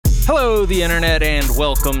Hello, the internet, and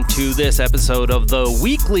welcome to this episode of the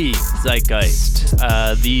weekly Zeitgeist.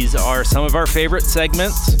 These are some of our favorite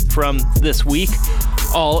segments from this week,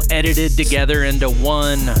 all edited together into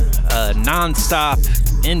one non-stop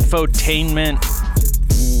infotainment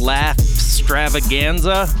laugh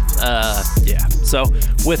extravaganza. So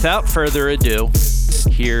without further ado,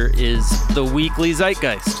 here is the weekly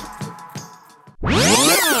Zeitgeist.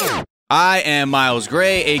 I am Miles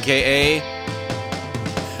Gray, a.k.a.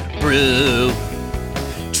 Brew,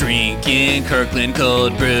 drinking Kirkland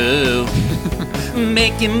cold brew,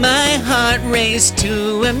 making my heart race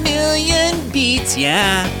to a million beats,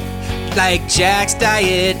 yeah, like Jack's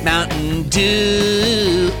Diet Mountain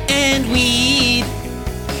Dew. And weed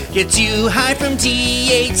gets you high from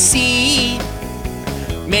THC,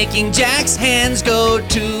 making Jack's hands go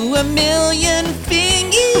to a million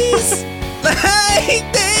fingies,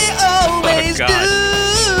 like they always do.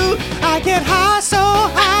 I get high so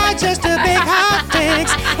high, just a big hot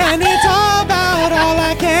takes, and it's all about all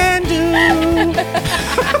I can do.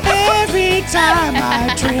 Every time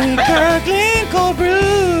I drink Kirkland cold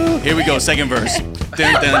brew. Here we go, second verse.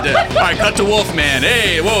 Dun, dun, dun. All right, cut to Wolfman.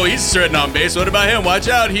 Hey, whoa, he's shredding on bass. What about him? Watch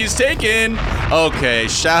out, he's taken. Okay,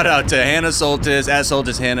 shout out to Hannah Soltis, at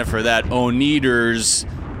Soltis Hannah, for that Oneaters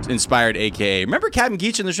inspired AKA. Remember Captain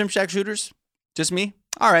Geach and the Shrimp Shack Shooters? Just me?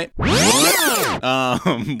 All right. What's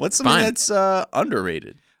something that's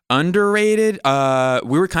underrated? Underrated?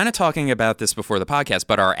 We were kind of talking about this before the podcast,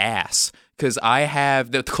 but our ass. Because I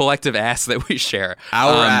have the collective ass that we share.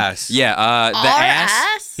 Our ass? Yeah. The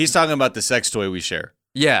ass? He's talking about the sex toy we share.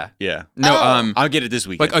 Yeah. Yeah. No, I'll get it this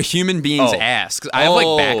week. Like a human being's ass. 'Cause I have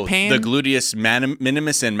like back pain. The gluteus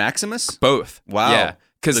minimus and maximus? Both. Wow. Yeah.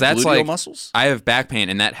 Because that's like muscles? I have back pain,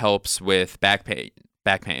 and that helps with back pain.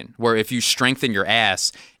 Where if you strengthen your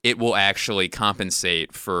ass, it will actually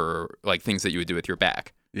compensate for like things that you would do with your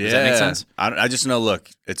back. Yeah. Does that make sense? I just know, look,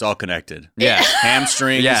 it's all connected. Yeah.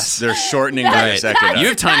 Hamstrings, Yes. they're shortening by a second. You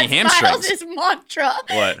have tiny hamstrings. Miles' mantra.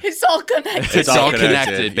 What? It's all connected. It's all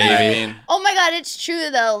connected, baby. You know what I mean? Oh my God, it's true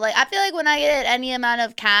though. Like I feel like when I get any amount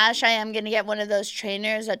of cash, I am gonna get one of those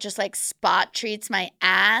trainers that just like spot treats my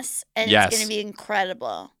ass, and it's gonna be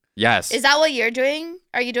incredible. Yes. Is that what you're doing?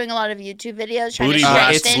 Are you doing a lot of YouTube videos trying Booty to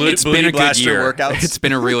blast- strengthen? It's been a good blaster year. workouts? It's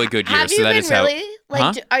been a really good year. Have you so that been is how. really?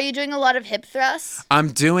 Like, are you doing a lot of hip thrusts? I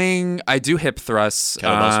do hip thrusts.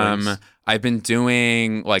 Kettlebell swings. I've been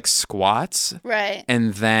doing like squats. Right.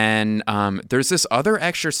 And then there's this other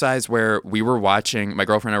exercise where we were watching, my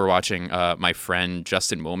girlfriend and I were watching my friend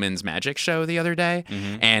Justin Willman's magic show the other day.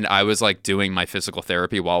 Mm-hmm. And I was like doing my physical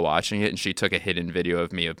therapy while watching it. And she took a hidden video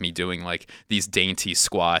of me doing like these dainty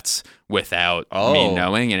squats without me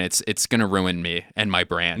knowing. And it's going to ruin me and my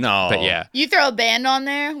brand. No. But yeah. You throw a band on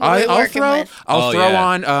there? What are we working with? I'll throw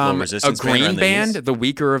on a resistance band green around the band, knees. the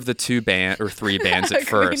weaker of the two three bands at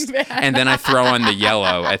first. Band. And then I throw on the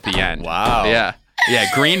yellow at the end. Wow. Yeah.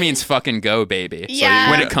 Yeah, green means fucking go, baby. Yeah.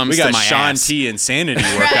 So when it comes to my we got Sean ass. T. Insanity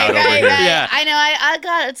workout over Right. here. Yeah. I know. I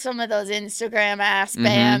got some of those Instagram ass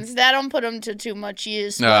bands. I don't put them to too much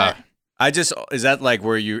use. But Is that like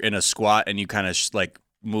where you're in a squat and you kind of like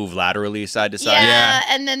move laterally side to side? yeah,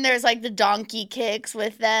 and then there's like the donkey kicks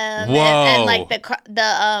with them. Whoa. And like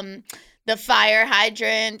the fire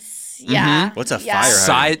hydrants. Yeah. What's a fire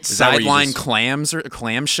hydrant? Is that where you Sideline just- clams or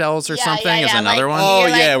clamshells or Yeah, something yeah, is another like- one. Oh,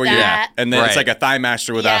 You're yeah, like where that. and then it's Right. like a thigh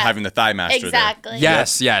master without Yeah. having the thigh master Exactly.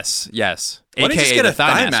 Yes. Why don't you just AKA get the a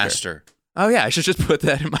thigh master. master? Oh yeah, I should just put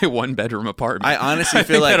that in my one-bedroom apartment. I honestly I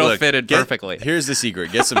feel think like that'll look, fit it perfectly. Here's the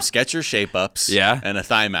secret: get some Skechers shape-ups, Yeah. and a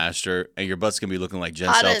thigh master, and your butt's gonna be looking like Jen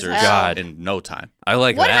Hot as Seltzer's hell. God. in no time. I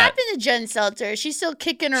like What that. happened to Jen Seltzer? Is she still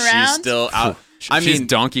kicking around? She's still out. She's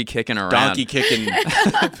donkey kicking around. donkey kicking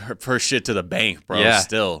her shit to the bank, bro. Yeah.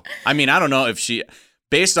 Still, I mean, I don't know if she,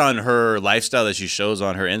 based on her lifestyle that she shows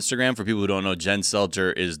on her Instagram. For people who don't know, Jen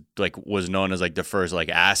Seltzer was known as like the first like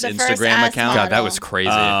ass The Instagram first ass account. God, that was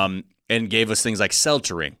crazy. And gave us things like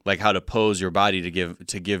seltzering, like how to pose your body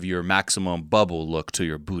to give your maximum bubble look to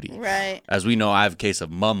your booty. Right. As we know, I have a case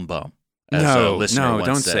of mum bum. As a listener no, once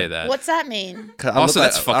don't said. say that. What's that mean? Also,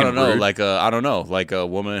 that's fucking I don't know, rude. like a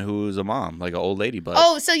woman who's a mom, like an old lady. But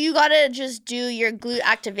Oh, so you gotta just do your glute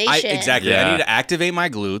activation. exactly. Yeah. I need to activate my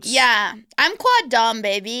glutes. Yeah. I'm quad dom,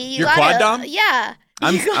 baby. You're quad dom? Yeah.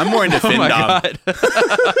 I'm more into Oh fin my dom. God.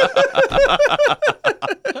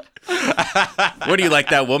 What do you like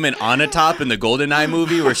that woman on a top in the GoldenEye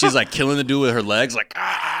movie where she's like killing the dude with her legs, like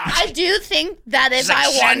I do think that if like,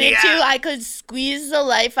 I wanted "Shania." to, I could squeeze the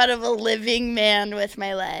life out of a living man with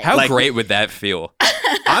my legs. How Like- great would that feel?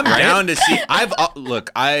 I'm down to see.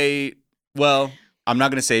 I'll I'm not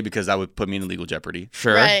gonna say because that would put me in legal jeopardy.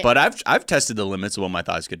 Sure. Right. But I've tested the limits of what my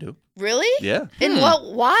thighs could do. Really? Yeah. In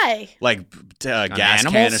what? Why? Like gas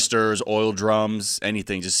animals? canisters, oil drums,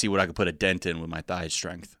 anything. Just see what I could put a dent in with my thigh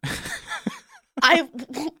strength. Wow.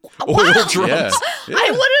 Oil drums. Yeah.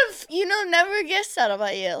 I would have, never guessed that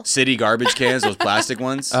about you. City garbage cans, those plastic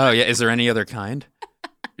ones. Oh yeah. Is there any other kind?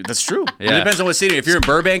 That's true. Yeah. It depends on what city. If you're in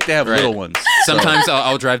Burbank, they have little ones. Sometimes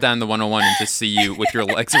I'll drive down the 101 and just see you with your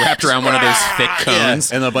legs wrapped around one of those thick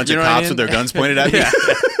cones. And a bunch You of know what I cops mean? with their guns pointed at me.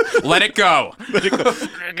 Let it go.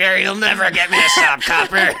 Gary, you'll never get me to stop,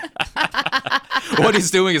 copper. What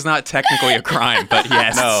he's doing is not technically a crime, but he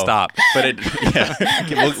has to stop. But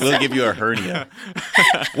we'll give you a hernia.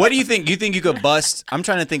 What do you think? You think you could bust? I'm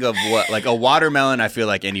trying to think of what, like a watermelon. I feel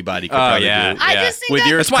like anybody could probably do. I just think With that-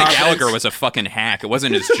 your That's why confidence- Gallagher was a fucking hack. It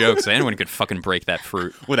wasn't his jokes. Anyone could fucking break that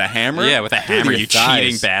fruit. with a hammer. Yeah, with a hammer, your you thighs.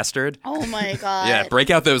 cheating bastard. Oh my god. Yeah, break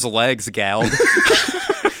out those legs, Gald.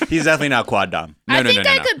 He's definitely not quad dom. I think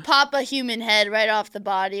I could pop a human head right off the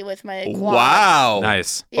body with my quad. Wow.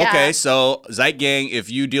 Nice. Yeah. Okay, so Zeit Gang, if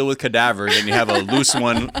you deal with cadavers and you have a loose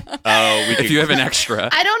one, If you have an extra.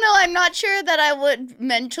 I don't know. I'm not sure that I would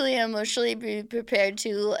mentally and emotionally be prepared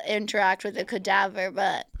to interact with a cadaver,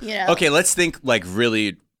 but Okay, let's think like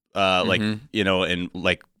really, and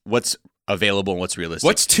like what's available and what's realistic.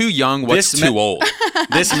 What's too young? What's This too old?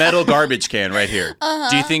 this metal garbage can right here?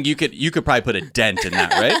 Do you think you could probably put a dent in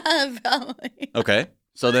that, right? Probably. Okay.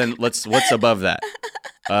 So then what's above that?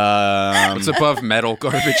 What's above metal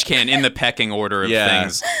garbage can in the pecking order of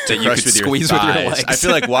things that you Crush could with your squeeze with your thighs. legs? I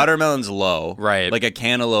feel like watermelon's low. Right. Like a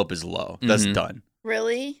cantaloupe is low. That's done.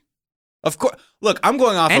 Really? Of course. Look, I'm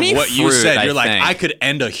going off Any of what you fruit, said. I You're like, think. I could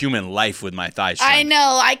end a human life with my thigh strength. I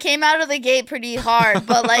know. I came out of the gate pretty hard,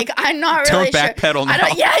 but I'm not really Don't backpedal now.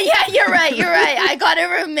 Yeah, you're right. You're right. I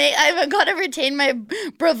gotta retain my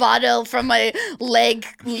bravado from my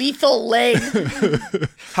lethal leg.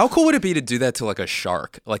 How cool would it be to do that to like a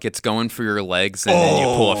shark? Like it's going for your legs and then you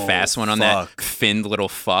pull a fast one on that finned little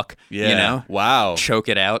fuck. Yeah. You know? Wow. Choke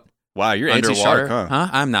it out. Wow, you're Underwater. anti-shark, huh?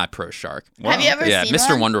 I'm not pro shark. Wow. Have you ever Yeah, seen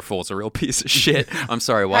Mr. one? Wonderful is a real piece of shit. I'm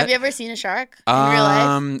sorry, what? Have you ever seen a shark in real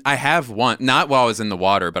life? I have one. Not while I was in the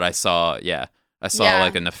water, but I saw Yeah.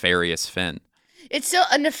 like a nefarious fin. It's still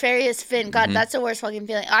a nefarious fin. God, that's the worst fucking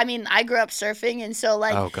feeling. I mean, I grew up surfing, and so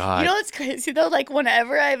Oh, God. you know what's crazy though? Like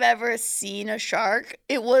whenever I've ever seen a shark,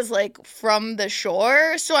 it was like from the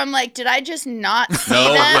shore. So I'm like, did I just not see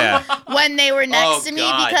them when they were next to me?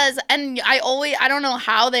 God. Because I don't know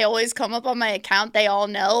how they always come up on my account. They all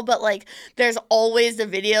know, but like, there's always the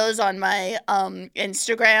videos on my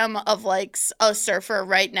Instagram of like a surfer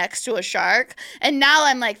right next to a shark. And now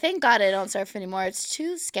I'm like, thank God I don't surf anymore. It's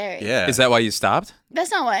too scary. Yeah. Is that why you stopped? That's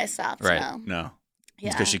not why I stopped. Right. No. No. Yeah.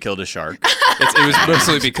 It's because she killed a shark. It was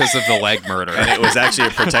mostly because of the leg murder. And it was actually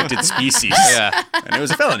a protected species. Yeah. And it was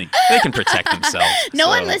a felony. They can protect themselves. No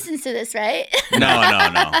one listens to this, right? No.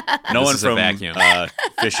 No one is a from vacuum.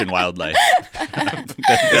 Fish and Wildlife.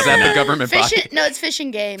 Is that the government body? No, it's Fish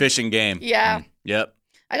and Game. Fish and Game. Yeah. Yep.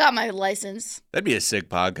 I got my license. That'd be a sick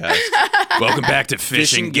podcast. Welcome back to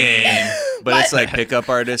Fishing Game. But it's like pickup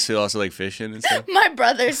artists who also like fishing and stuff. My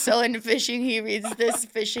brother's so into fishing, he reads this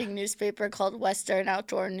fishing newspaper called Western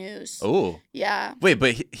Outdoor News. Oh. Yeah. Wait,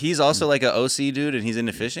 but he's also like an OC dude and he's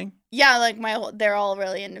into fishing? Yeah, like they're all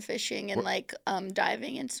really into fishing and like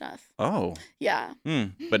diving and stuff. Oh. Yeah.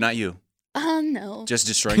 But not you. No. Just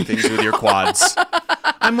destroying things with your quads.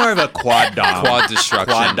 I'm more of a quad dom. Quad destruction.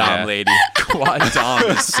 Quad dom yeah. lady. Quad dom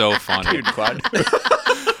is so funny. Dude, quad.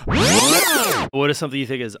 What is something you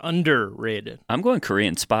think is underrated? I'm going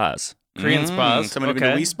Korean spas. Korean spas. Somebody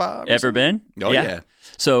been to Wii Spa? Ever been? Oh, yeah.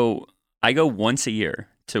 So I go once a year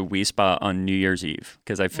to Wii Spa on New Year's Eve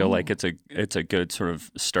because I feel like it's a good sort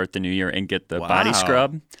of start the new year and get the body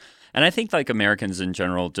scrub. And I think like Americans in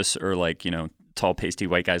general just are like, tall, pasty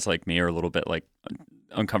white guys like me are a little bit like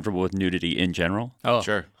uncomfortable with nudity in general. Oh,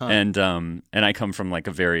 Sure. Huh. And I come from like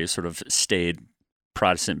a very sort of staid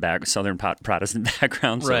Southern Protestant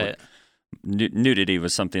background. So Right. nudity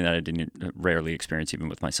was something that I didn't rarely experience even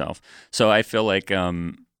with myself. So I feel like,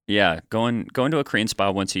 going to a Korean spa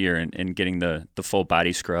once a year and getting the full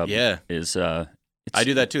body scrub is, I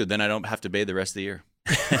do that too. Then I don't have to bathe the rest of the year.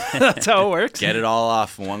 That's how it works. Get it all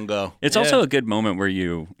off in one go. It's also a good moment where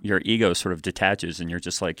your ego sort of detaches and you're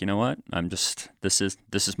just like, you know what? This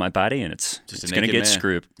is my body and it's going to get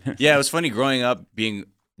screwed. Yeah, it was funny growing up being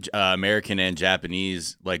American and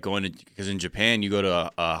Japanese, like because in Japan you go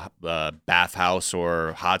to a bathhouse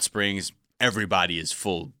or hot springs, everybody is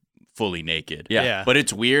full fully naked. Yeah. But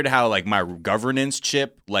it's weird how like my governance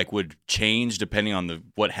chip like would change depending on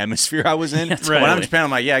what hemisphere I was in. That's When I'm right. in Japan,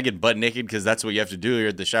 I'm like, yeah, I get butt naked because that's what you have to do here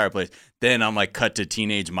at the shower place. Then I'm like cut to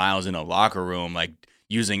teenage Miles in a locker room, like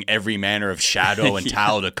using every manner of shadow and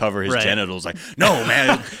towel to cover his genitals. Like, no,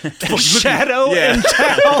 man. Shadow and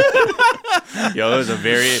towel. Yo, it was a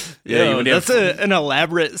very That's an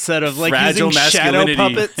elaborate set of like fragile using shadow masculinity.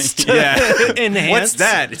 puppets to enhance. What's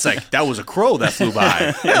that? It's like, that was a crow that flew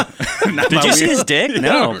by. Did you see his dick?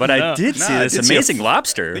 No, but I No. did see this did see a amazing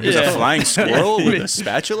lobster. There's a flying squirrel with a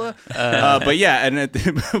spatula. But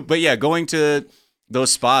yeah, going to those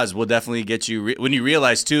spas will definitely get you when you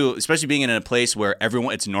realize too, especially being in a place where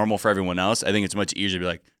it's normal for everyone else. I think it's much easier to be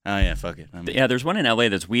like, oh yeah, fuck it. Yeah, there's one in LA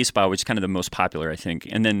that's We Spa, which is kind of the most popular, I think.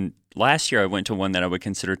 And then last year I went to one that I would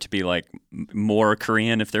consider to be like more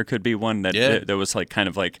Korean, if there could be one that was like kind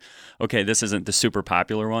of like, okay, this isn't the super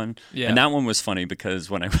popular one. Yeah. And that one was funny because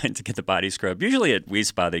when I went to get the body scrub, usually at We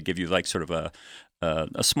Spa they give you like sort of a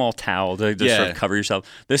small towel to just sort of cover yourself.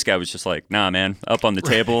 This guy was just like, nah, man, up on the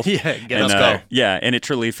table. Let's go. Yeah, and it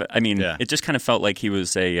truly, it just kind of felt like he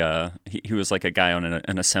was he was like a guy on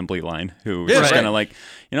an assembly line who was just kind of like,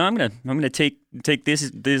 I'm gonna take this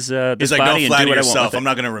He's this like, body don't and flatter do what I want yourself. with it. I'm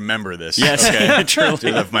not gonna remember this. Yes, Okay. truly.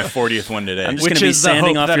 Dude, that's my 40th one today. I'm just Which gonna be is the hope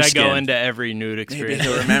sanding off that your I go skin. into every nude experience.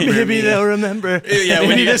 they'll remember Maybe me. they'll remember. Yeah,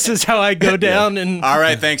 Maybe this is how I go down. And All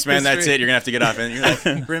right, thanks, man. That's History. it. You're gonna have to get off. And you're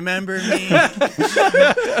like, remember me?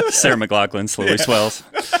 Sarah McLachlan slowly swells.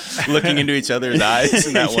 Looking into each other's eyes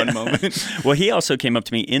in that one moment. Well, he also came up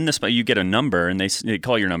to me in the spa. You get a number, and they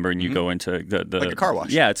call your number, and you go into the Like a car wash.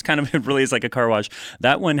 Yeah, it really is like a car wash.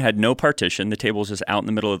 That one had no partition. The table was just out in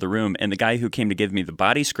the middle of the room, and the guy who came to give me the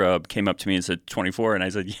body scrub came up to me and said 24, and I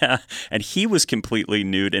said yeah, and he was completely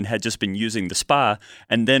nude and had just been using the spa,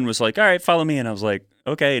 and then was like, all right, follow me, and I was like,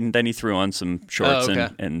 okay, and then he threw on some shorts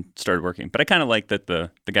and started working. But I kind of like that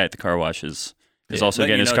the guy at the car wash is also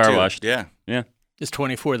getting his car washed. Yeah. Yeah. is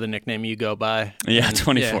 24 the nickname you go by? Yeah, And-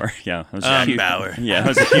 24. Yeah, I was Jack huge, Bauer. Yeah, I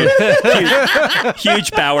was a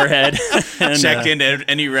huge Bauer head. And, Checked into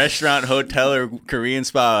any restaurant, hotel, or Korean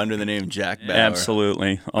spa under the name Jack Bauer.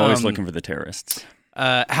 Absolutely, always looking for the terrorists.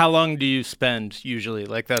 How long do you spend usually?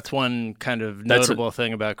 Like that's one kind of notable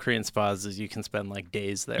thing about Korean spas is you can spend like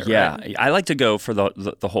days there. Yeah, right? I like to go for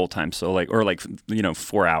the whole time. So like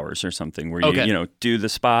 4 hours or something where you do the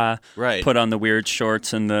spa, Right. put on the weird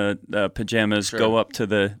shorts and the pajamas, go up to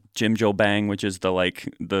the Jim Joe Bang, which is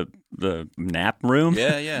the nap room.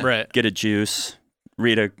 Yeah. Right. Get a juice,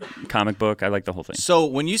 read a comic book. I like the whole thing. So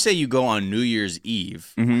when you say you go on New Year's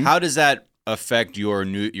Eve, how does that affect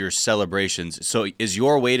your celebrations? So is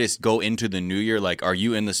your way to go into the new year like, are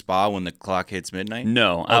you in the spa when the clock hits midnight?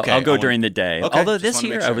 No, Okay, I'll go I during the day. Okay, Although just this wanna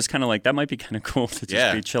make year I sure. was kind of like, that might be kind of cool to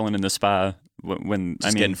just be chilling in the spa when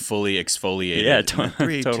Getting fully exfoliated. Yeah,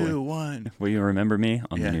 3, totally. 2, 1. Will you remember me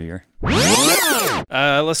on the new year?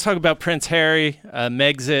 Let's talk about Prince Harry,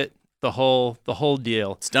 Megxit, the whole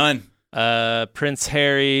deal. It's done. Prince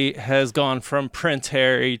Harry has gone from Prince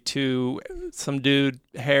Harry to some dude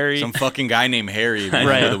Harry. Some fucking guy named Harry, man,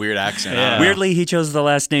 Right. with a weird accent. Yeah. I don't know. Weirdly, he chose the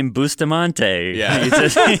last name Bustamante. Yeah.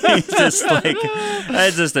 he's just like,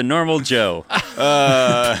 that's just a normal Joe.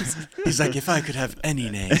 He's like, if I could have any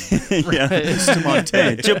name. Hey,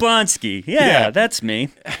 Jablonski. Yeah, that's me.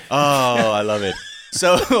 Oh, I love it.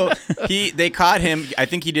 So they caught him. I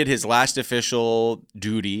think he did his last official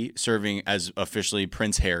duty serving as officially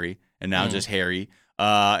Prince Harry and now just Harry,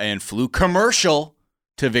 and flew commercial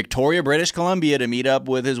to Victoria, British Columbia to meet up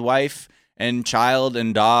with his wife and child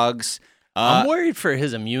and dogs. I'm worried for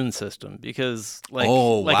his immune system because, like a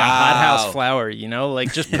wow. hothouse flower,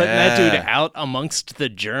 like just putting that dude Yeah. out amongst the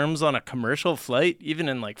germs on a commercial flight, even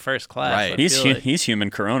in like first class. Right. I He's feel like- he's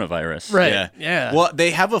human coronavirus. right. Yeah. Well,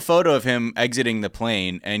 they have a photo of him exiting the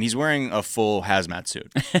plane, and he's wearing a full hazmat suit.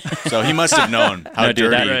 So he must have known how No,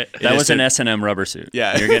 dude, dirty. right. that it was is an to- S&M rubber suit.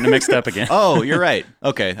 Yeah. You're getting it mixed up again. Oh, you're right.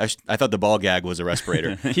 Okay, I thought the ball gag was a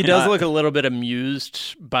respirator. He does look a little bit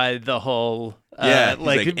amused by the whole, Yeah, he's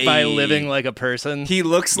like, like, by "Hey." living like a person. He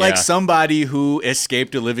looks like Yeah. somebody who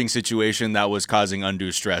escaped a living situation that was causing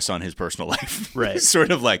undue stress on his personal life. Right. He's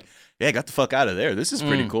sort of like, yeah, got the fuck out of there. This is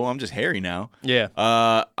pretty cool. I'm just Harry now. Yeah.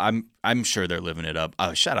 I'm sure they're living it up.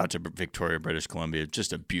 Shout out to Victoria, British Columbia.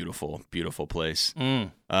 Just a beautiful, beautiful place.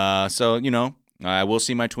 So I will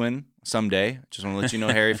see my twin someday. Just want to let you know,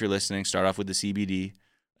 Harry, if you're listening, start off with the CBD.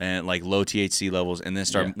 and like low THC levels, and then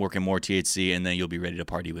start working more THC, and then you'll be ready to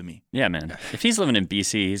party with me. Yeah, man. If he's living in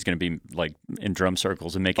BC, he's going to be like in drum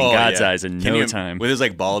circles and making God's eyes in no time. With his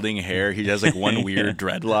like balding hair, he has like one weird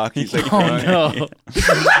dreadlock. He's like, no.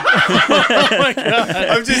 oh my God.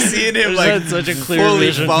 I'm just seeing him like such a clear fully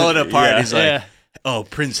vision. falling apart. Yeah. He's like, oh,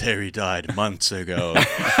 Prince Harry died months ago.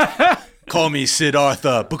 Call me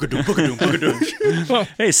Siddhartha. Bookadoo, bookadoo, bookadoo.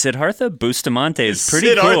 Hey, Siddhartha Bustamante is pretty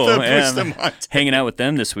Siddhartha cool. Bustamante. Hanging out with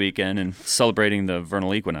them this weekend and celebrating the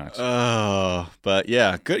vernal equinox. Oh, but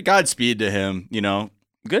yeah, good Godspeed to him, you know.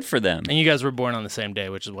 Good for them. And you guys were born on the same day,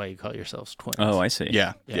 which is why you call yourselves twins. Oh, I see.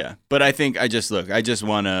 Yeah. But I think I just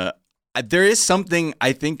want to, there is something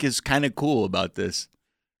I think is kind of cool about this.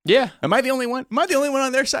 Yeah. Am I the only one? Am I the only one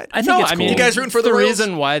on their side? I think it's cool. You guys rooting for the the Royals?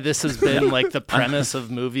 reason why this has been like the premise of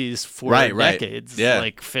movies for decades. Yeah.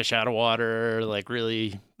 Like Fish Out of Water, like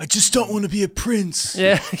really. I just don't want to be a prince.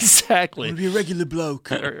 Yeah, I exactly. want to be a regular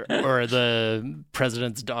bloke. Or the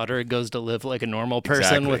president's daughter goes to live like a normal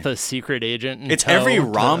person with a secret agent. In It's tow every to-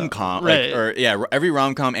 rom-com, right? every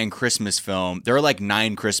rom-com and Christmas film. There are like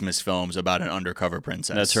 9 Christmas films about an undercover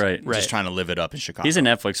princess. That's right. Just trying to live it up in Chicago. He's a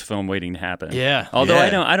Netflix film waiting to happen. Yeah. Although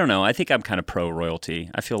Yeah. I don't know. I think I'm kind of pro royalty.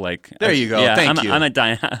 I feel like There you go. Yeah, Thank you. I'm a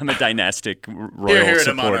dynastic royal Here to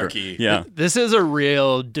supporter. monarchy. Yeah. This is a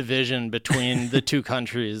real division between the two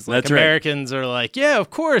countries. Like That's right. Americans are like, yeah, of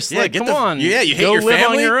course. Yeah, like, get come the- on. yeah, you hate go your live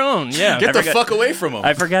family? on your own. Yeah. Get the fuck away from him.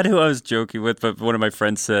 I forgot who I was joking with, but one of my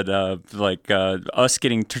friends said, us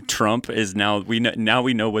getting Trump is now we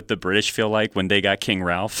know what the British feel like when they got King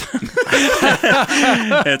Ralph.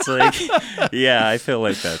 It's like, yeah, I feel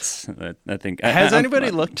like I think. Has I'm-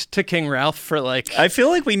 anity looked to King Ralph for like? I feel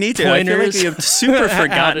like we need to. I feel like Pointers? we have a super How to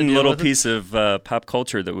forgotten deal little with it. piece of pop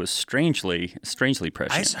culture that was strangely I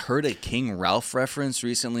prescient. heard a King Ralph reference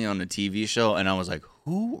recently on a TV show, and I was like,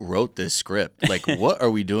 who wrote this script? Like, what are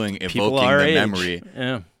we doing People evoking our the age. memory?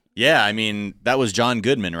 Yeah. Yeah, I mean, that was John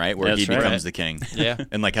Goodman, right? Where That's he right. becomes the king. Yeah.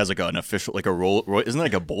 And like has like an official, like a roll, isn't it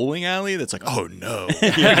like a bowling alley that's like, oh no,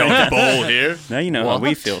 you don't bowl here. Now you know how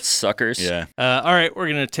we feel, suckers. Yeah. All right, we're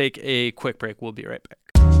gonna take a quick break. We'll be right back.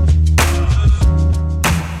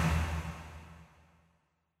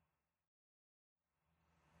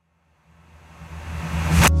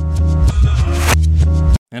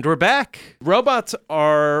 And we're back. Robots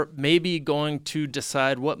are maybe going to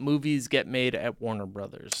decide what movies get made at Warner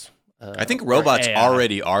Brothers. I think or robots AI.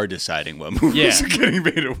 already are deciding what movies are getting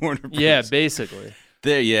made at Warner Bros. Yeah, basically.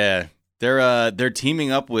 They're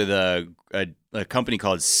teaming up with a company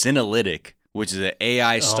called Synalytic, which is an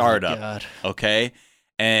AI startup. Oh my God. Okay,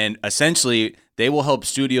 and essentially they will help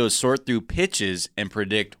studios sort through pitches and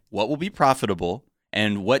predict what will be profitable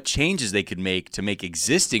and what changes they could make to make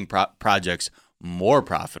existing projects more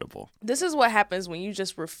profitable. This is what happens when you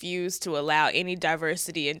just refuse to allow any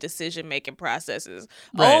diversity in decision-making processes.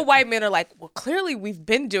 Right. Old white men are like, well, clearly we've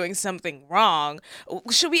been doing something wrong.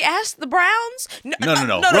 Should we ask the Browns? No.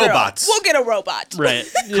 Robots. We'll get a robot.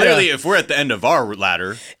 Right. Clearly, if we're at the end of our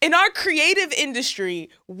ladder, In our creative industry,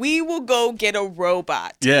 we will go get a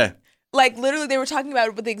robot. yeah. Like, literally, they were talking about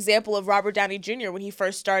it with the example of Robert Downey Jr. when he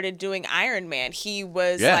first started doing Iron Man. He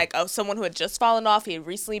was like someone who had just fallen off. He had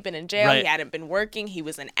recently been in jail. Right. He hadn't been working. He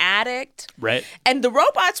was an addict. Right. And the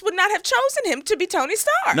robots would not have chosen him to be Tony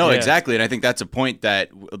Stark. No, Yeah. exactly. And I think that's a point that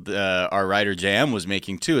our writer JM was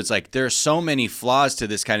making too. It's like there are so many flaws to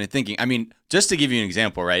this kind of thinking. I mean, just to give you an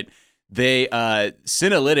example, right? They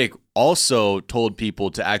Synalytic also told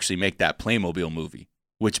people to actually make that Playmobil movie,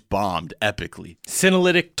 which bombed epically.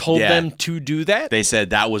 Synalytic told Yeah. them to do that? They said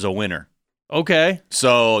that was a winner. Okay.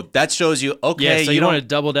 So that shows you, okay, Yeah, so you don't want to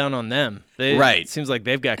double down on them. Right. It seems like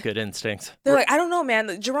they've got good instincts. They're like, I don't know,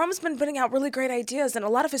 man. Jerome's been putting out really great ideas, and a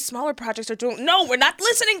lot of his smaller projects are doing. No, we're not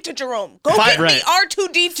listening to Jerome. Go get me Right.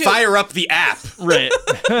 R2D2. fire up the app. Right.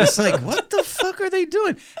 It's like, what the fuck are they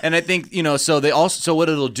doing? And I think, so what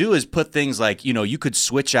it'll do is put things like, you could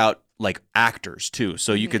switch out like actors too.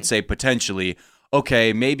 So you could say potentially,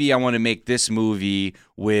 okay, maybe I want to make this movie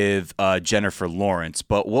with Jennifer Lawrence,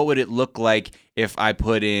 but what would it look like if I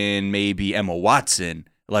put in maybe Emma Watson?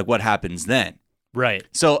 Like, what happens then? Right.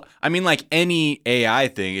 So, I mean, like any AI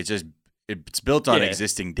thing, it's built on Yeah.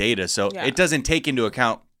 existing data, so Yeah. it doesn't take into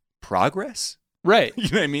account progress. Right. You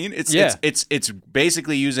know what I mean? It's Yeah. it's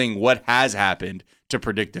basically using what has happened to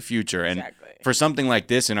predict the future. And Exactly. for something like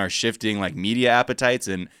this in our shifting like media appetites,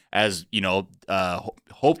 and as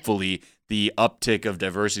hopefully the uptick of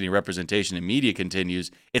diversity and representation in media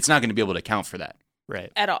continues, it's not going to be able to account for that. Right.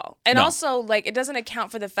 At all. And No. also, like, it doesn't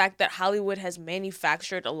account for the fact that Hollywood has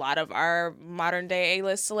manufactured a lot of our modern day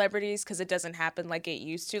A-list celebrities because it doesn't happen like it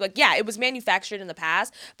used to. Like, yeah, it was manufactured in the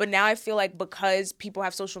past, but now I feel like because people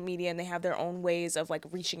have social media and they have their own ways of, like,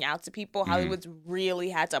 reaching out to people, Hollywood's really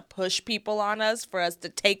had to push people on us for us to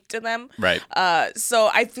take to them. Right. So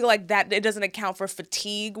I feel like that it doesn't account for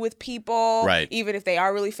fatigue with people. Right. Even if they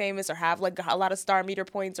are really famous or have, like, a lot of star meter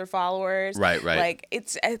points or followers. Right. Like,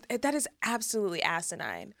 that is absolutely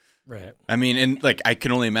asinine. Right. I mean, and like I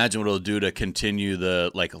can only imagine what it'll do to continue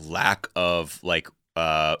the like lack of like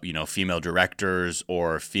female directors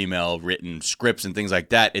or female written scripts and things like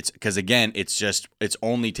that. It's because again, it's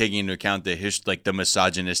only taking into account the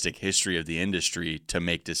misogynistic history of the industry to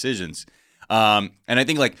make decisions. And I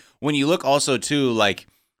think like when you look also to like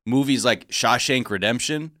movies like Shawshank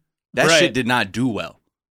Redemption, that Right. shit did not do well.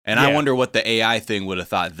 And I wonder what the AI thing would have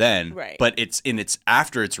thought then. Right. But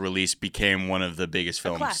after its release became one of the biggest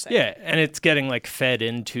films. Classic. Yeah, and it's getting like fed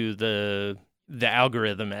into the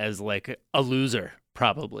algorithm as like a loser,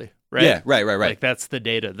 probably. Right. Yeah, right. Like that's the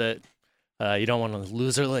data that you don't want a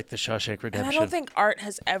loser like the Shawshank Redemption. And I don't think art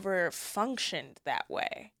has ever functioned that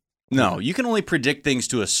way. No, you can only predict things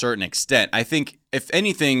to a certain extent. I think, if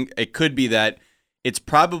anything, it could be that it's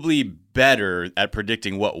probably better at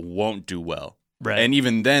predicting what won't do well. Right. And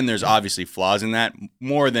even then, there's obviously flaws in that,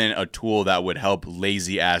 more than a tool that would help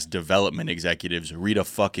lazy-ass development executives read a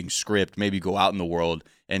fucking script, maybe go out in the world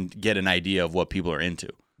and get an idea of what people are into.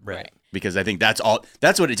 Right. Because I think that's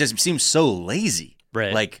what it just seems so lazy.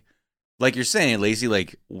 Right. Like you're saying, lazy,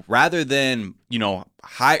 like rather than,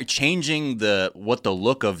 changing what the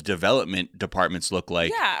look of development departments look like.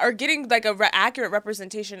 Yeah, or getting like a accurate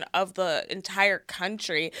representation of the entire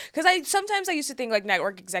country. Because sometimes I used to think like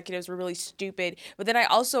network executives were really stupid, but then I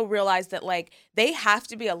also realized that like they have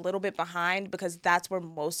to be a little bit behind because that's where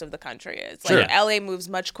most of the country is. Like Sure. LA moves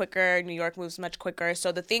much quicker, New York moves much quicker.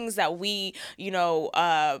 So the things that we,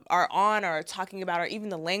 are on or talking about, or even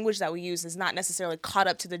the language that we use is not necessarily caught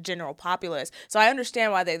up to the general populace. So I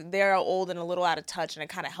understand why they're old and a little out of touch, and it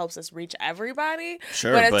kind of helps us reach everybody.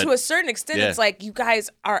 Sure, but to a certain extent, yeah. it's like you guys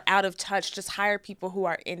are out of touch. Just hire people who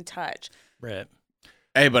are in touch. Right.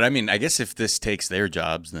 Hey, but I mean, I guess if this takes their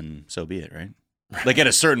jobs, then so be it, right? Like at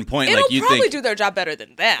a certain point, It'll like you probably think, do their job better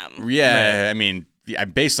than them. yeah. I mean,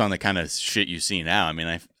 based on the kind of shit you see now, I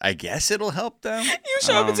mean, I guess it'll help them. You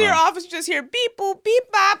show up into your office, you just hear beep boop, beep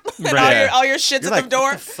bop, and Right. all your shit's You're at like, the door.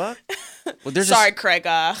 what the fuck? Well, there's Sorry, Craig.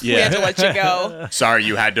 We had to let you go. Sorry,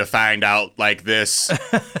 you had to find out like this.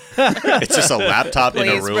 It's just a laptop in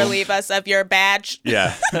a Please room. relieve us of your badge.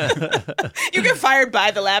 Yeah, You get fired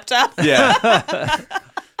by the laptop. yeah.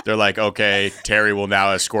 They're like, okay, Terry will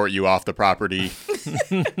now escort you off the property.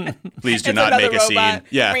 Please do It's not another make a robot. scene.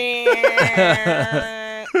 Yeah.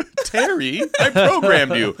 Terry, I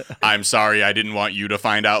programmed you. I'm sorry, I didn't want you to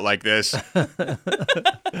find out like this.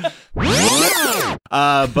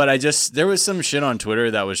 But there was some shit on Twitter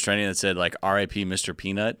that was trending that said like R.I.P. Mr.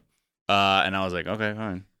 Peanut, and I was like, okay,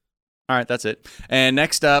 fine, all right, that's it. And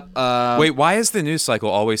next up, Wait, why is the news cycle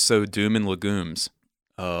always so doom and legumes?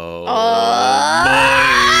 boy.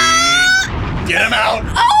 Get him out!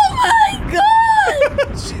 Oh my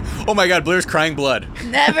god! Oh my God, Blair's crying blood.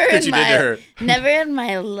 Never What in you did to her. never in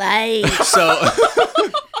my life.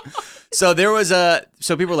 So there was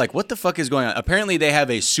so people were like, what the fuck is going on? Apparently they have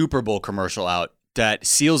a Super Bowl commercial out that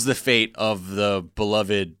seals the fate of the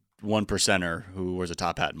beloved 1%er who wears a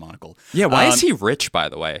top hat and monocle. Yeah, why is he rich, by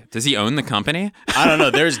the way? Does he own the company? I don't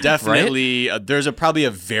know. There's definitely there's probably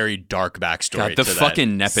a very dark backstory God, the to that.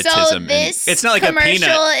 fucking nepotism. So and- this It's not like a commercial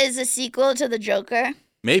peanut. is a sequel to the Joker.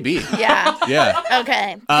 Maybe. Yeah. Yeah.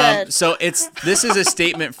 Okay. Good. So this is a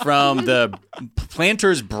statement from the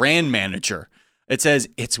Planters brand manager. It says,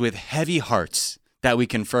 "It's with heavy hearts that we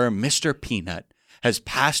confirm Mr. Peanut has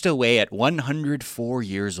passed away at 104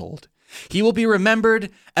 years old. He will be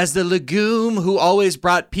remembered as the legume who always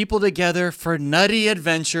brought people together for nutty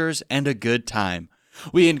adventures and a good time.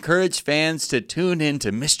 We encourage fans to tune in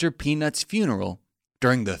to Mr. Peanut's funeral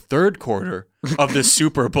during the third quarter of the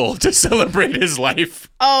Super Bowl to celebrate his life."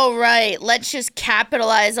 Oh, right. Let's just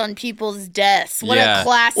capitalize on people's deaths. What Yeah. a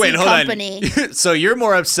classy Wait, hold company. on. So you're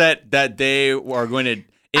more upset that they are going to,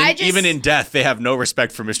 even in death, they have no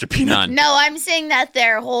respect for Mr. Peanut. None. No, I'm saying that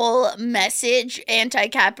their whole message,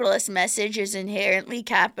 anti-capitalist message, is inherently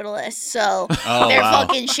capitalist. So they're wow.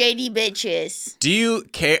 fucking shady bitches. Do you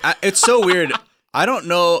care? It's so weird. I don't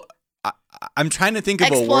know. I'm trying to think of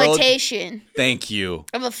a world. Exploitation Thank you.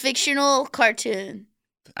 of a fictional cartoon.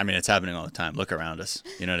 I mean, it's happening all the time. Look around us.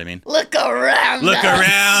 You know what I mean? Look around. Look us.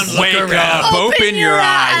 around. Look Wake around. up. Open your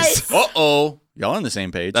eyes. Uh-oh. Y'all on the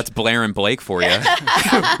same page. That's Blair and Blake for you.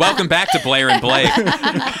 Welcome back to Blair and Blake.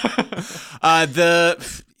 I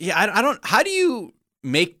don't. How do you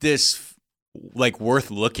make this like worth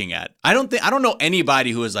looking at? I don't know anybody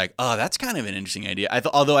who is like, oh, that's kind of an interesting idea.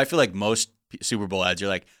 Although I feel like most Super Bowl ads, you're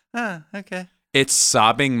like, okay. It's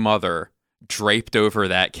sobbing mother draped over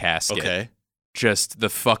that casket. Okay. Just the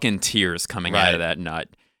fucking tears coming out of that nut.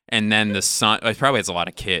 And then the son, it probably has a lot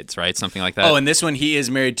of kids, right? Something like that. Oh, and this one, he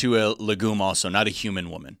is married to a legume also, not a human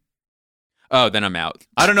woman. Oh, then I'm out.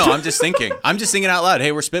 I don't know. I'm just thinking. out loud.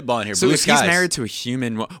 Hey, we're spitballing here. So Blue if skies. he's married to a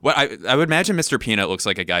human, I would imagine Mr. Peanut looks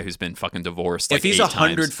like a guy who's been fucking divorced. Like if he's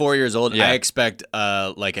 104 years old, I expect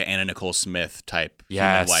like an Anna Nicole Smith type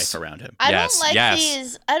human wife around him. I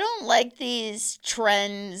don't like these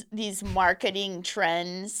trends, these marketing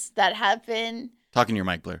trends that happen. Talking to your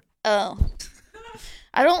mic, Blair. Oh.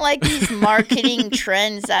 I don't like these marketing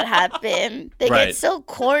trends that happen. They get so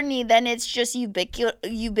corny, then it's just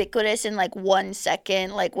ubiquitous in like 1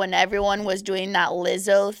 second. Like when everyone was doing that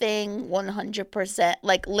Lizzo thing, 100%.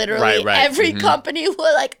 Like literally every company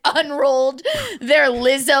would like unrolled their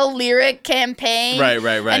Lizzo lyric campaign. Right.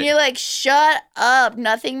 And you're like, shut up.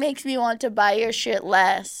 Nothing makes me want to buy your shit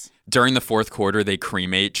less. During the fourth quarter, they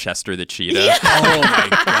cremate Chester the cheetah. Yeah. Oh my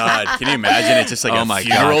God! Can you imagine? It's just like a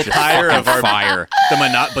funeral pyre of our fire.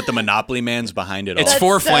 But the Monopoly man's behind it all. It's That's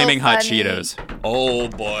 4 so flaming hot funny. Cheetos. Oh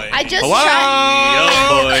boy! I just Yo, boy.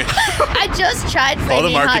 I just tried All the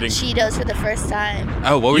flaming hot marketing. Cheetos for the first time.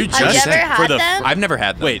 Oh, what were you Have you just ever saying? had them? I've never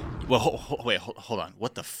had them. Wait. Well, hold on.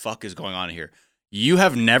 What the fuck is going on here? You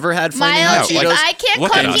have never had flaming hot Miles, Cheetos? I can't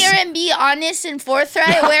What come kind of- here and be honest and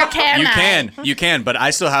forthright. Where can I? You can, but I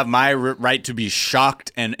still have my right to be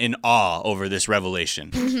shocked and in awe over this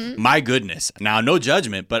revelation. My goodness. Now, no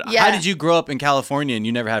judgment, but how did you grow up in California and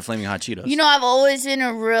you never had flaming hot Cheetos? You know, I've always been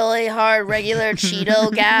a really hard regular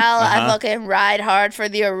Cheeto gal. I fucking ride hard for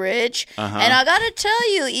the rich. And I gotta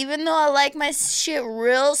tell you, even though I like my shit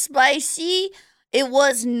real spicy, it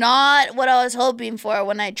was not what I was hoping for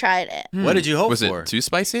when I tried it. What did you hope Was for? it too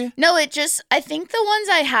spicy? No, I think the ones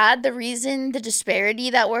I had, the disparity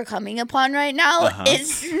that we're coming upon right now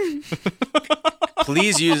is...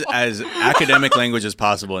 Please use as academic language as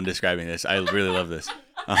possible in describing this. I really love this.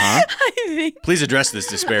 I think Please address this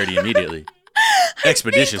disparity immediately.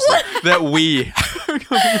 Expeditiously. I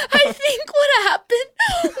think what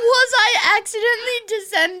happened was I accidentally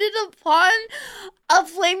descended upon a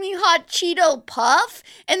flaming hot Cheeto puff,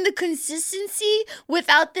 and the consistency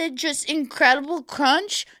without the just incredible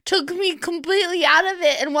crunch took me completely out of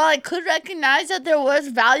it. And while I could recognize that there was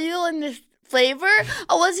value in the flavor,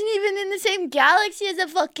 I wasn't even in the same galaxy as a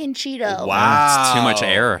fucking Cheeto. Wow. It's too much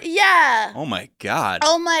air. Yeah. Oh my God.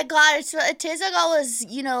 Oh my God. It tastes like I was,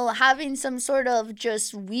 having some sort of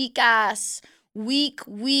just weak,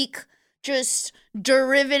 just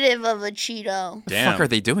derivative of a Cheeto. What the fuck are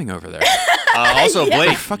they doing over there? Also, Blake,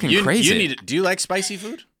 They're fucking crazy. Do you like spicy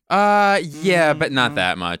food? Yeah, but not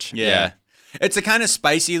that much. Yeah. It's the kind of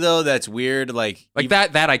spicy though that's weird. Like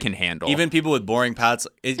that I can handle. Even people with boring palates,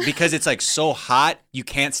 because it's like so hot, you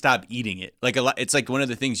can't stop eating it. Like it's like one of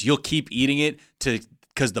the things you'll keep eating it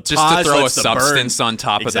because the just pause to throw a lets the substance burn. on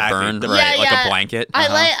top Exactly. of the burn, The- right? Yeah, like yeah. a blanket.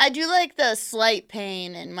 I do like the slight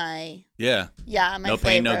pain in my Yeah. my No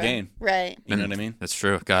pain, no flavor. gain. Right. You know what I mean? That's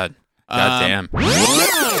true. God damn.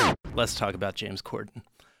 Let's talk about James Corden.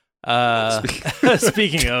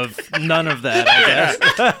 Speaking of none of that, I guess.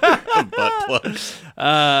 Butt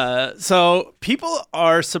plug. So people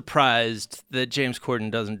are surprised that James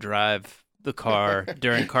Corden doesn't drive the car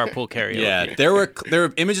during carpool karaoke. Yeah, there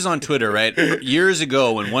were images on Twitter, right? Years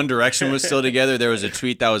ago when One Direction was still together, there was a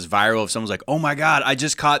tweet that was viral of someone's like, "Oh my God, I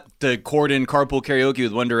just caught the Corden carpool karaoke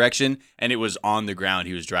with One Direction," and it was on the ground.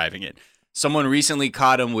 He was driving it. Someone recently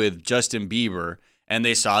caught him with Justin Bieber, and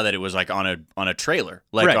they saw that it was like on a trailer,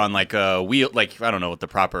 like on like a wheel, like I don't know what the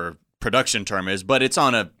proper production term is, but it's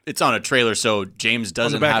on a trailer, so James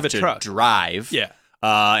doesn't back have of a to truck. drive. Yeah.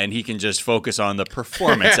 And he can just focus on the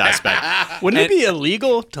performance aspect. Wouldn't it be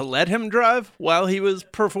illegal to let him drive while he was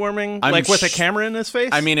performing, with a camera in his face?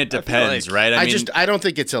 I mean, it depends, like- right? I don't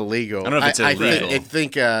think it's illegal. I don't know if it's illegal. I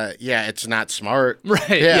think it's not smart.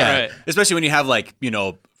 Right. Yeah. Right. Especially when you have like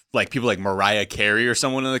people like Mariah Carey or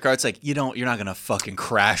someone in the car. It's like you're not gonna fucking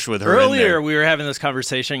crash with her. Earlier, in there. we were having this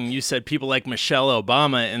conversation. You said people like Michelle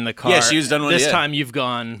Obama in the car. Yeah, she was done with This it. time you've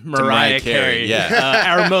gone Mariah Mariah Carey, Carey.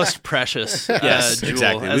 yeah. Our most precious Yes, jewel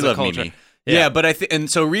exactly. as We a love culture. Mimi. Yeah, but I think, and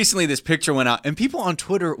so recently this picture went out, and people on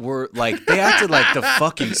Twitter were like, they acted like the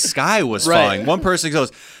fucking sky was falling. One person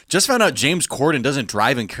goes, "Just found out James Corden doesn't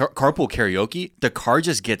drive in carpool karaoke. The car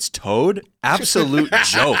just gets towed. Absolute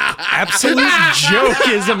joke. Absolute joke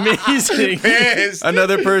is amazing.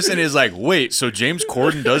 Another person is like, wait, so James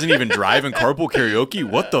Corden doesn't even drive in carpool karaoke?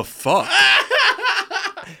 What the fuck?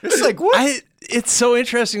 It's like, what? It's so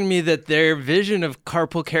interesting to me that their vision of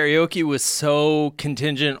carpool karaoke was so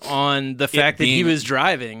contingent on the fact that he was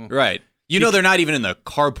driving. Right. You know, they're not even in the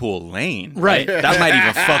carpool lane. Right. That might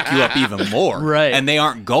even fuck you up even more. Right. And they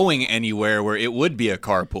aren't going anywhere where it would be a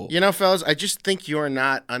carpool. You know, fellas, I just think you're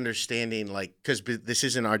not understanding, like, because this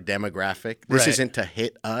isn't our demographic. This isn't to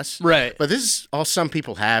hit us. Right. But this is all some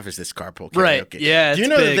people have is this carpool karaoke. Right. Yeah. Do you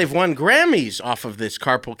know that they've won Grammys off of this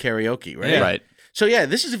carpool karaoke, right? Yeah. Right. So, yeah,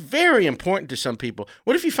 this is very important to some people.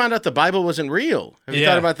 What if you found out the Bible wasn't real? Have you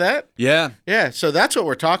thought about that? Yeah. Yeah, so that's what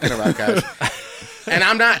we're talking about, guys. And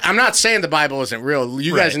I'm not saying the Bible isn't real.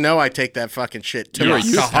 You guys know I take that fucking shit to You're my a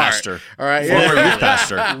youth heart. pastor. All right? Former youth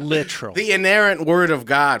pastor. Literal. The inerrant word of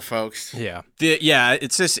God, folks. Yeah.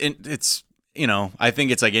 It's just, it's, you know, I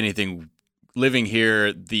think it's like anything. Living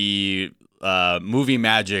here, the movie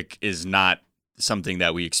magic is not something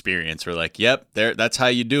that we experience. We're like, yep, that's how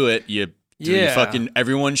you do it. You fucking,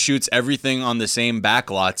 everyone shoots everything on the same back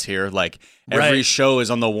lots here. Like, every show is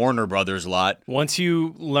on the Warner Brothers lot. Once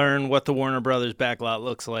you learn what the Warner Brothers backlot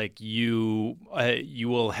looks like, you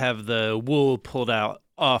will have the wool pulled out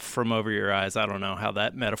off from over your eyes. I don't know how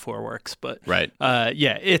that metaphor works, but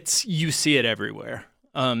you see it everywhere.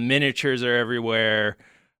 Miniatures are everywhere.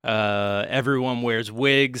 Everyone wears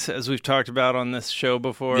wigs, as we've talked about on this show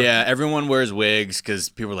before. Yeah, everyone wears wigs because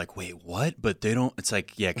people are like, wait, what? But they don't. It's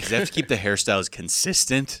like, yeah, because they have to keep the hairstyles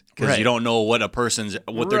consistent because you don't know what they're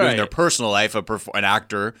doing in their personal life, an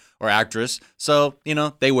actor or actress. So, you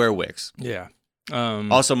know, they wear wigs. Yeah.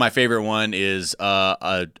 Also, my favorite one is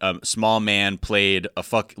a small man played a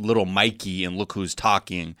little Mikey in Look Who's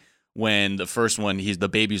Talking. When the first one, the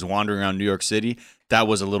baby's wandering around New York City, that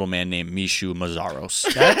was a little man named Mishu Mazaros.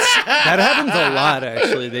 That happens a lot,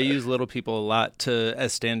 actually. They use little people a lot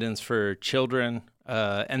as stand-ins for children.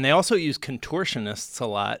 And they also use contortionists a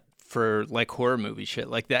lot for, like, horror movie shit.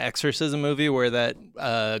 Like the Exorcism movie where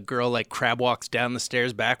that girl, like, crab walks down the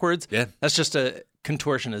stairs backwards. Yeah. That's just a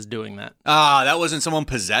contortionist doing that. That wasn't someone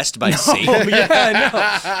possessed by Satan. Oh, yeah, I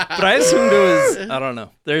know. But I assumed it was, I don't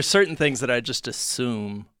know. There's certain things that I just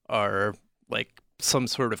assume are like some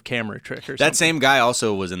sort of camera trick or something. That same guy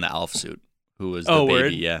also was in the Alf suit, who was the baby.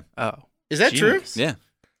 Word? Yeah. Oh. Is that Genius. true? Yeah.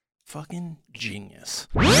 Fucking genius.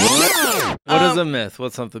 What is a myth?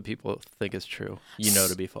 What's something people think is true, you know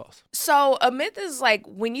to be false? So a myth is like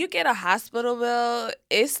when you get a hospital bill,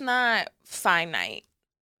 it's not finite.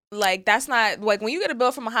 Like that's not like when you get a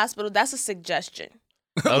bill from a hospital, that's a suggestion.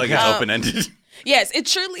 Like it's open-ended. Yes, it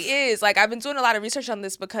truly is. Like, I've been doing a lot of research on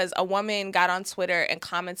this because a woman got on Twitter and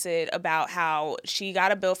commented about how she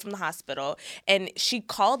got a bill from the hospital and she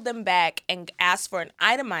called them back and asked for an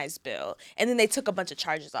itemized bill, and then they took a bunch of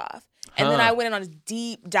charges off. And then I went in on a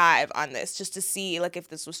deep dive on this just to see, like, if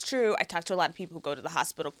this was true. I talked to a lot of people who go to the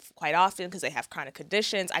hospital quite often because they have chronic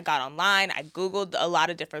conditions. I got online. I Googled a lot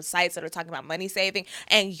of different sites that are talking about money saving.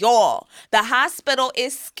 And y'all, the hospital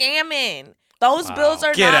is scamming. Those bills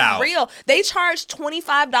are not real. They charge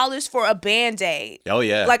 $25 for a Band-Aid. Oh,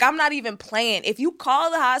 yeah. Like, I'm not even playing. If you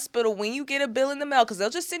call the hospital when you get a bill in the mail, because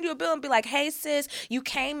they'll just send you a bill and be like, hey, sis, you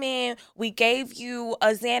came in. We gave you a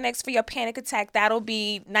Xanax for your panic attack. That'll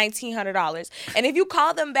be $1,900. And if you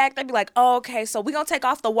call them back, they'll be like, oh, okay, so we're going to take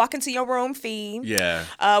off the walk into your room fee. Yeah.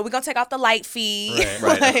 We're going to take off the light fee.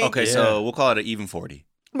 Right. Like, Okay, so we'll call it an even 40.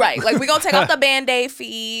 Right, like we're gonna take off the Band-Aid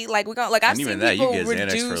fee. Like we're gonna, like I've And even seen that, you people get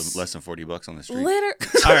reduce. Xanax for less than $40 on the street. All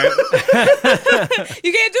right.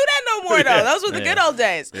 You can't do that no more though. Those were the good old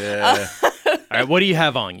days. Yeah. All right, what do you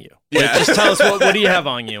have on you? Yeah. Just tell us what do you have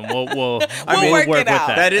on you, and we'll work work it with out.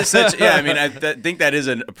 that. That is such. Yeah, I mean, I think that is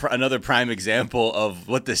another prime example of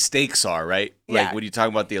what the stakes are, right? Like Yeah. when you talk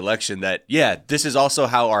about the election, that this is also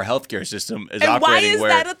how our healthcare system is And why operating. is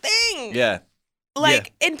that a thing? Yeah.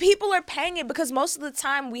 Like, and people are paying it because most of the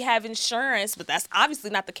time we have insurance, but that's obviously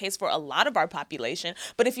not the case for a lot of our population.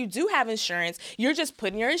 But if you do have insurance, you're just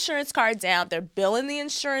putting your insurance card down. They're billing the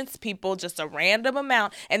insurance people just a random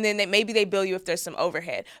amount, and then maybe they bill you if there's some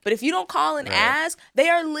overhead. But if you don't call and ask, they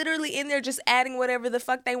are literally in there just adding whatever the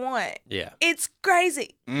fuck they want. Yeah. It's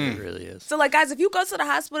crazy. It really is. So, like, guys, if you go to the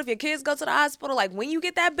hospital, if your kids go to the hospital, like, when you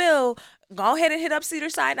get that bill, go ahead and hit up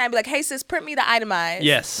Cedar-Sinai and be like, hey, sis, print me the itemized.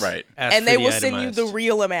 Yes. Right. Ask And for they the will send you itemized. the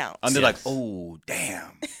real amount. And they're like, oh,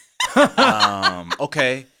 damn.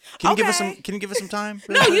 Okay. Can you give us Okay. some? Can you give us some time?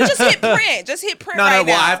 No, you just hit print. Just hit print No, right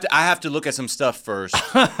well, now. I have to look at some stuff first.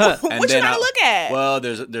 What you gotta look at? Well,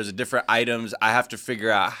 there's a different items. I have to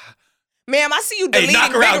figure out. Ma'am, I see you Hey, deleting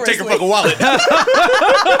knock her out. Take her vigorously. fucking wallet.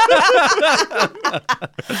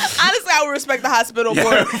 Honestly, I would respect the hospital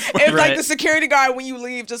more if, like, Right. the security guard, when you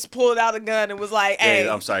leave, just pulled out a gun and was like, "Hey." Hey,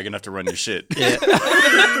 I'm sorry. You're gonna have to run your shit. The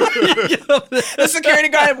security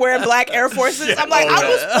guard wearing black Air Forces. I'm like, I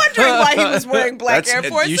was wondering why he was wearing black Air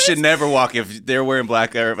Forces. You should never walk if they're wearing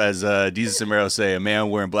black Air. As Jesus Samaro say, a man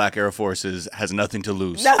wearing black Air Forces has nothing to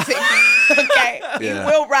lose. Nothing. Okay. He Yeah.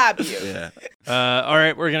 will rob you. Yeah. All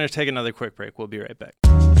right, we're going to take another quick break. We'll be right back.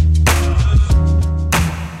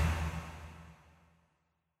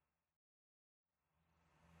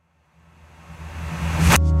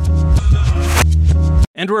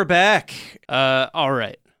 And we're back. All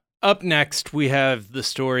right. Up next, we have the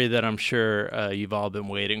story that I'm sure you've all been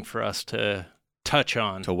waiting for us to touch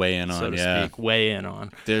on. To weigh in so on, to yeah. speak. Weigh in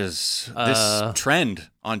on. There's this trend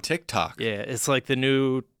on TikTok. Yeah, it's like the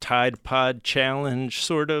new Tide Pod challenge,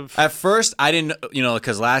 sort of. At first, I didn't,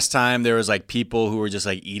 because last time there was like people who were just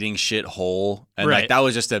like eating shit whole, and Right. like that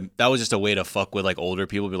was just a way to fuck with like older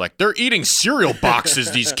people. Be like, they're eating cereal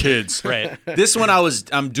boxes, these kids. Right. This one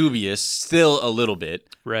I'm dubious, still a little bit,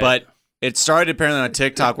 Right. but it started apparently on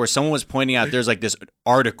TikTok where someone was pointing out there's like this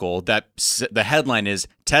article that the headline is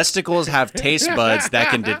testicles have taste buds that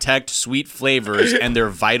can detect sweet flavors and they're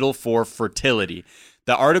vital for fertility.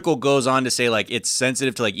 The article goes on to say like it's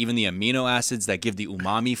sensitive to like even the amino acids that give the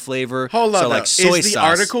umami flavor. Hold on. So like soy is the sauce.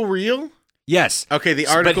 article real? Yes. Okay, the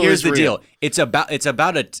article But here's is the real. deal. It's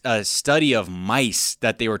about a study of mice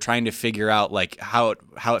that they were trying to figure out like how it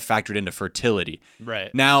factored into fertility.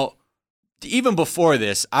 Right. Now, even before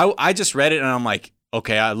this, I just read it and I'm like,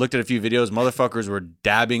 okay, I looked at a few videos. Motherfuckers were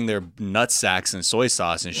dabbing their nut sacks in soy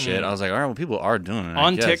sauce and shit. I was like, all right, well, people are doing it. I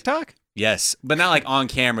On guess. TikTok? Yes, but not like on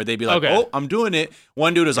camera. They'd be like, Okay. oh, I'm doing it.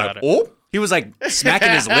 One dude was Got like, it. oh. He was like smacking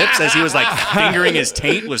his lips as he was like fingering his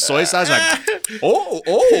taint with soy sauce. Like, oh.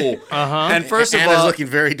 Uh-huh. And first of Anna's all, looking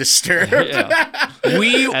very disturbed. Yeah.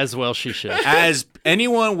 we As well she should. as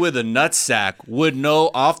anyone with a nut sack would know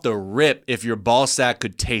off the rip if your ball sack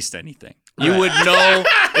could taste anything. You would know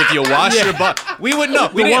if you wash your butt. We would know.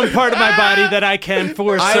 We The didn't- one part of my body that I can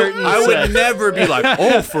for certain I would say. never be like,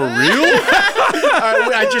 oh, for real?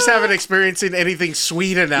 I just haven't experienced anything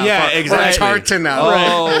sweet enough. Yeah, or exactly. tart enough.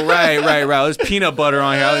 Oh, right. There's peanut butter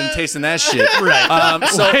on here. I wasn't tasting that shit. Right.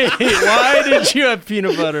 So Wait, why did you have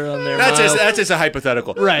peanut butter on there, that's Miles? just a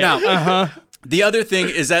hypothetical. Right. Now, Uh-huh. the other thing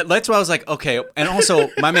is that's why I was like, okay, and also,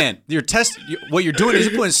 my man, what you're doing is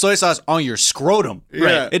you're putting soy sauce on your scrotum.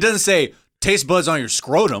 Right. It doesn't say taste buds on your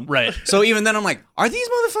scrotum. Right. So even then I'm like, are these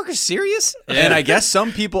motherfuckers serious? And I guess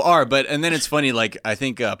some people are, and then it's funny, like I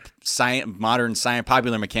think modern science,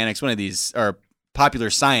 popular mechanics, one of these, or popular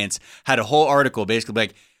science had a whole article basically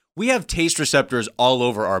like, we have taste receptors all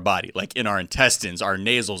over our body, like in our intestines, our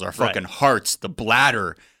nasals, our fucking hearts, the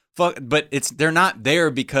bladder. But they're not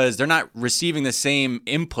there because they're not receiving the same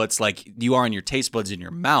inputs like you are in your taste buds in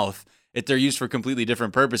your mouth. They're used for completely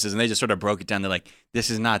different purposes, and they just sort of broke it down. They're like, this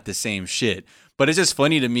is not the same shit. But it's just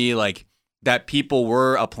funny to me, like, that people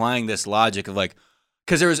were applying this logic of like,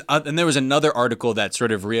 because there was another article that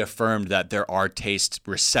sort of reaffirmed that there are taste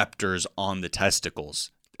receptors on the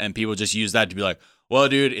testicles, and people just use that to be like, well,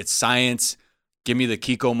 dude, it's science. Give me the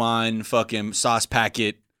Kikkoman fucking sauce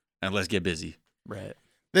packet, and let's get busy. Right.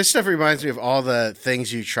 This stuff reminds me of all the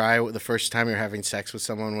things you try the first time you're having sex with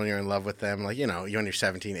someone when you're in love with them. Like, you're when you're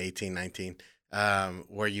 17, 18, 19,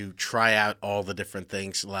 where you try out all the different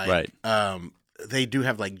things. Like, they do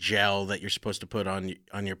have like gel that you're supposed to put on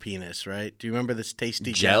your penis, right? Do you remember this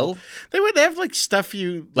tasty gel? They have like stuff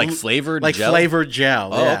flavored like gel? flavored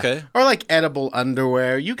gel. Oh, yeah. okay. Or like edible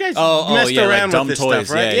underwear. You guys Oh, messed yeah, like around dumb with this toys.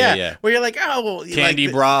 stuff, right? Yeah. Where you're like, oh, well, Candy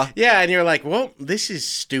like, bra. Yeah, and you're like, well, this is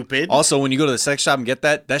stupid. Also, when you go to the sex shop and get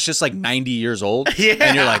that's just like 90 years old. Yeah.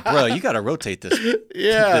 And you're like, bro, you got to rotate this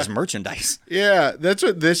this merchandise. Yeah, that's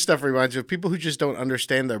what this stuff reminds me of. People who just don't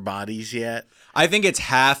understand their bodies yet. I think it's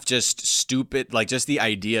half just stupid, like just the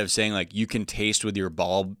idea of saying like you can taste with your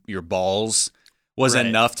balls was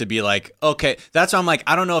enough to be like, okay. That's why I'm like,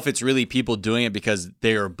 I don't know if it's really people doing it because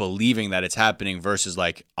they are believing that it's happening versus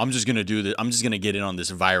like, I'm just going to do this. I'm just going to get in on this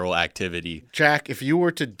viral activity. Jack, if you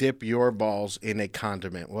were to dip your balls in a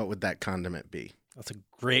condiment, what would that condiment be? That's a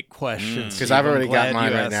great question. Because Steve. I've I'm already got glad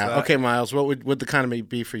mine you right asked now. that. Okay, Miles, what would the condiment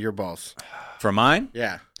be for your balls? For mine,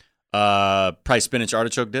 Yeah. probably spinach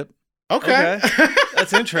artichoke dip. Okay.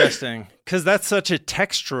 That's interesting because that's such a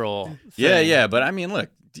textural thing. Yeah. But I mean, look,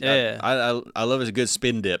 Yeah. I love a good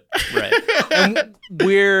spin dip. Right. And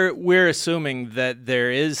we're assuming that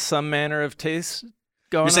there is some manner of taste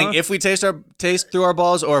going on. You're saying if we taste through our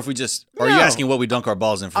balls, or if we just? Or are you No. asking what we dunk our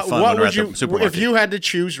balls in for fun What when we're would at the supermarket? if you had to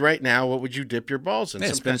choose right now, what would you dip your balls in? Yeah,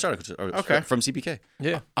 Some spinach kind- artichoke. Okay. From CPK.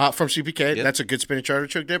 Yeah. From CPK, Yep. that's a good spinach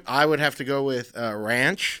artichoke dip. I would have to go with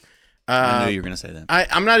ranch. I knew you were going to say that.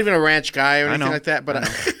 I'm not even a ranch guy or anything know. like that, but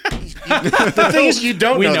the thing is, you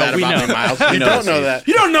don't know that about me, Miles. You don't know that.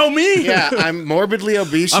 You don't know me. Yeah, I'm morbidly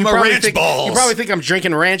obese. I'm You a probably ranch think, balls. You probably think I'm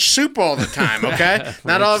drinking ranch soup all the time, okay?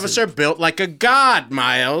 Not all of us are built like a god,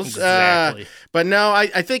 Miles. Exactly. But no, I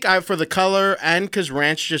think for the color and because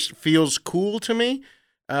ranch just feels cool to me.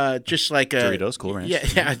 Just like Doritos, Cool Ranch. Yeah.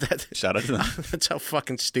 Shout out to them. That's how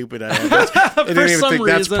fucking stupid I am. I didn't even some think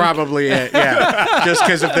that's reason. probably it. Yeah, just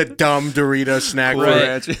because of the dumb Dorito snack. Cool food.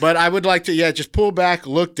 Ranch. But I would like to, just pull back,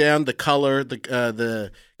 look down, the color,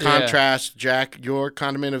 the contrast. Jack, your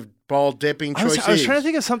condiment of ball dipping I was choices. trying to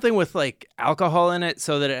think of something with like alcohol in it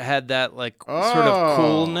so that it had that like sort of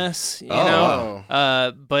coolness, you know?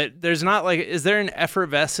 But there's not like, is there an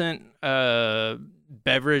effervescent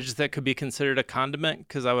beverage that could be considered a condiment?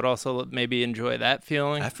 Because I would also maybe enjoy that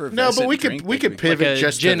feeling. No, but we could pivot Like a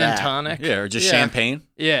just gin to and that. tonic. Yeah, or just Yeah. champagne.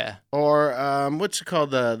 Yeah. Or what's it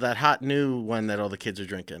called? That hot new one that all the kids are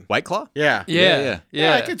drinking. White Claw? Yeah. Yeah.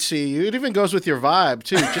 I could see you. It even goes with your vibe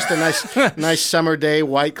too. Just a nice summer day,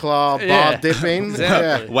 White Claw, ball Yeah. dipping.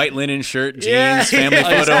 Exactly. Yeah. White linen shirt, jeans, Yeah. family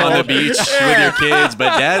photo on the beach with your kids,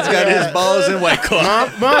 but Dad's got his balls in White Claw.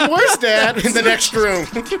 Mom, where's Dad? In the next room.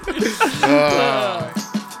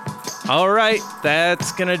 All right,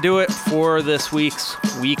 that's going to do it for this week's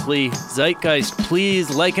weekly Zeitgeist. Please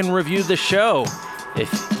like and review the show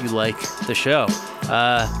if you like the show.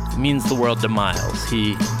 It means the world to Miles.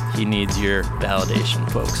 He needs your validation,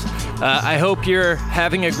 folks. I hope you're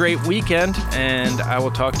having a great weekend, and I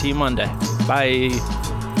will talk to you Monday. Bye.